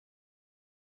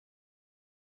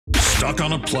Stuck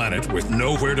on a planet with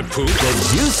nowhere to poop?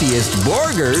 The juiciest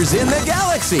burgers in the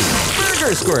galaxy.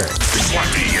 Burger Squirts.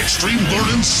 Flappy Extreme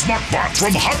Learning Smartbot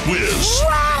from Hot Whiz.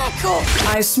 Radical!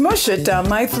 I smush it down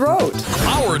my throat.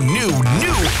 Our new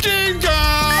Ding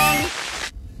Dong!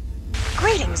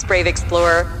 Greetings, brave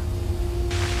explorer.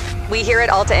 We here at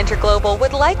Alta Interglobal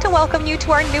would like to welcome you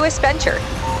to our newest venture,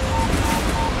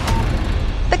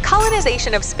 the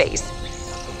colonization of space.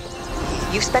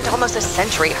 You've spent almost a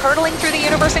century hurtling through the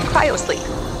universe in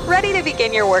cryosleep, ready to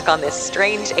begin your work on this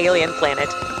strange alien planet.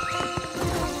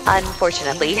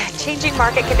 Unfortunately, changing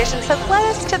market conditions have led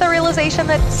us to the realization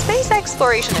that space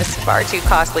exploration is far too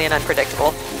costly and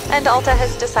unpredictable, and Alta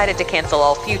has decided to cancel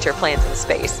all future plans in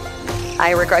space.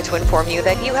 I regret to inform you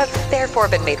that you have therefore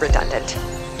been made redundant.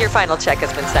 Your final check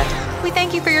has been sent. We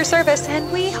thank you for your service,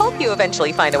 and we hope you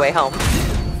eventually find a way home.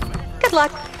 Good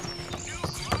luck.